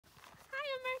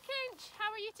Merkinch,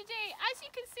 how are you today? As you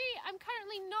can see, I'm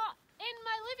currently not in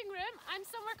my living room, I'm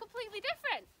somewhere completely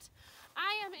different.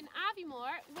 I am in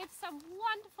Aviemore with some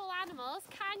wonderful animals.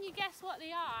 Can you guess what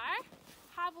they are?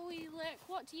 Have a wee look,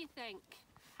 what do you think?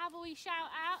 Have a wee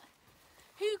shout out.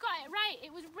 Who got it right?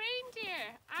 It was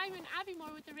reindeer. I'm in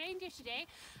Aviemore with the reindeer today,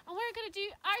 and we're going to do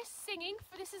our singing,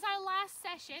 for this is our last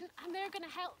session, and they're going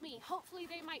to help me. Hopefully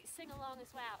they might sing along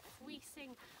as well if we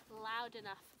sing loud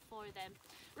enough for them.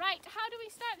 Right, how do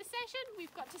we start the session?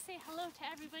 We've got to say hello to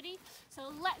everybody, so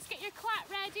let's get your clap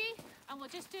ready, and we'll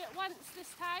just do it once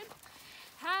this time.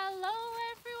 Hello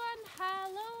everyone,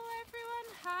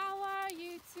 how are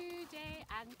you today?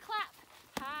 And clap.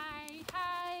 Hi,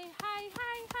 hi, hi,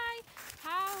 hi, hi,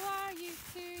 how are you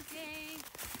today?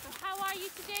 So how are you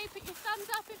today? Put your thumbs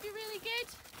up if you're really good.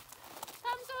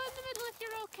 Thumbs up in the middle if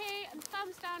you're okay, and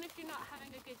thumbs down if you're not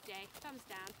having a good day. Thumbs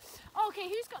down. Okay,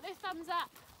 who's got their thumbs up?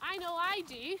 I know I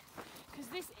do, because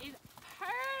this is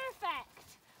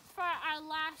perfect for our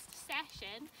last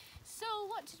session. So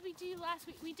what did we do last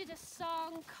week? We did a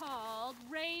song called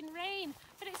Rain, Rain,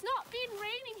 but it's not been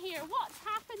raining here. What's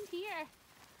happened here?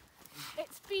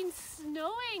 It's been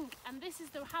snowing, and this is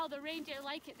how the reindeer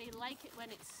like it. They like it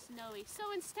when it's snowy.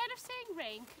 So instead of saying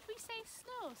rain, could we say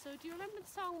snow? So do you remember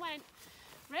the song went,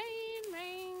 rain,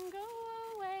 rain, go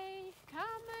away,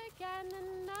 come again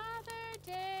another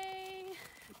day.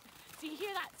 Do you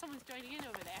hear that? Someone's joining in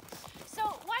over there. So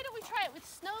why don't we try it with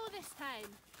snow this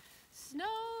time?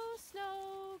 Snow,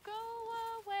 snow, go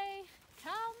away,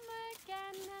 come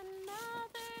again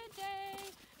another day.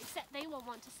 Except they won't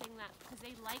want to sing that because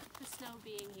they like the snow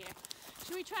being here.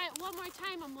 Should we try it one more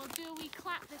time, and we'll do a wee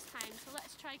clap this time? So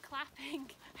let's try clapping.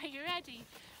 Are you ready?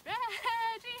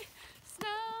 Ready?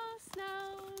 Snow,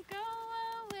 snow, go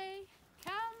away,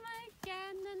 come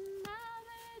again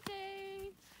another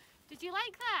day. Did you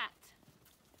like that?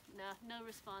 No, no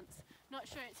response. Not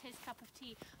sure it's his cup of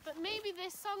tea, but maybe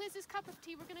this song is his cup of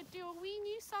tea. We're going to do a wee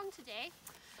new song today,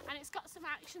 and it's got some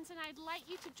actions, and I'd like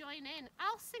you to join in.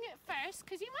 I'll sing it first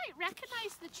because you might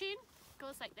recognize the tune. It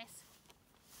goes like this.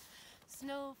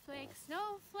 Snowflake,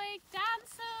 snowflake,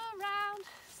 dance around.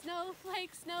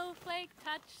 Snowflake, snowflake,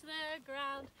 touch the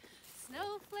ground.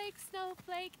 Snowflake,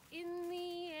 snowflake, in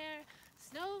the air.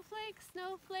 Snowflake,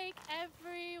 snowflake,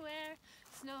 everywhere.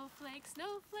 Snowflake,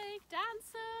 snowflake,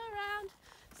 dance around.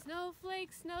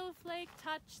 Snowflake, snowflake,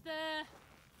 touch the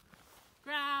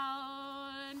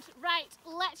ground. Right,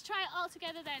 let's try it all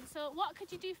together then. So what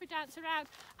could you do for dance around?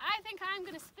 I think I'm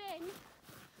going to spin,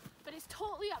 but it's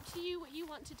totally up to you what you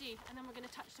want to do. And then we're going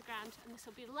to touch the ground, and this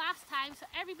will be the last time. So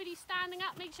everybody's standing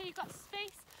up, make sure you've got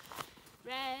space.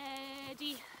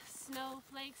 Ready,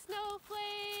 snowflake,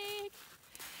 snowflake,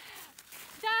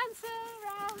 dance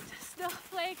around.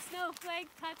 Snowflake, snowflake,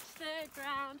 touch the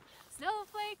ground.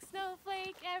 Snowflake,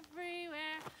 snowflake,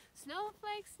 everywhere.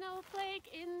 Snowflake, snowflake,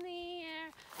 in the air.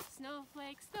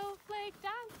 Snowflake, snowflake,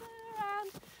 dance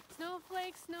around.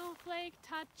 Snowflake, snowflake,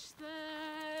 touch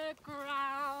the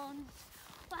ground.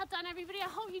 Well done everybody, I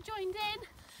hope you joined in.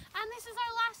 And this is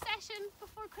our last session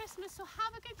before Christmas, so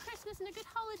have a good Christmas and a good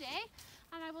holiday.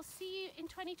 And I will see you in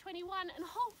 2021, and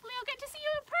hopefully I'll get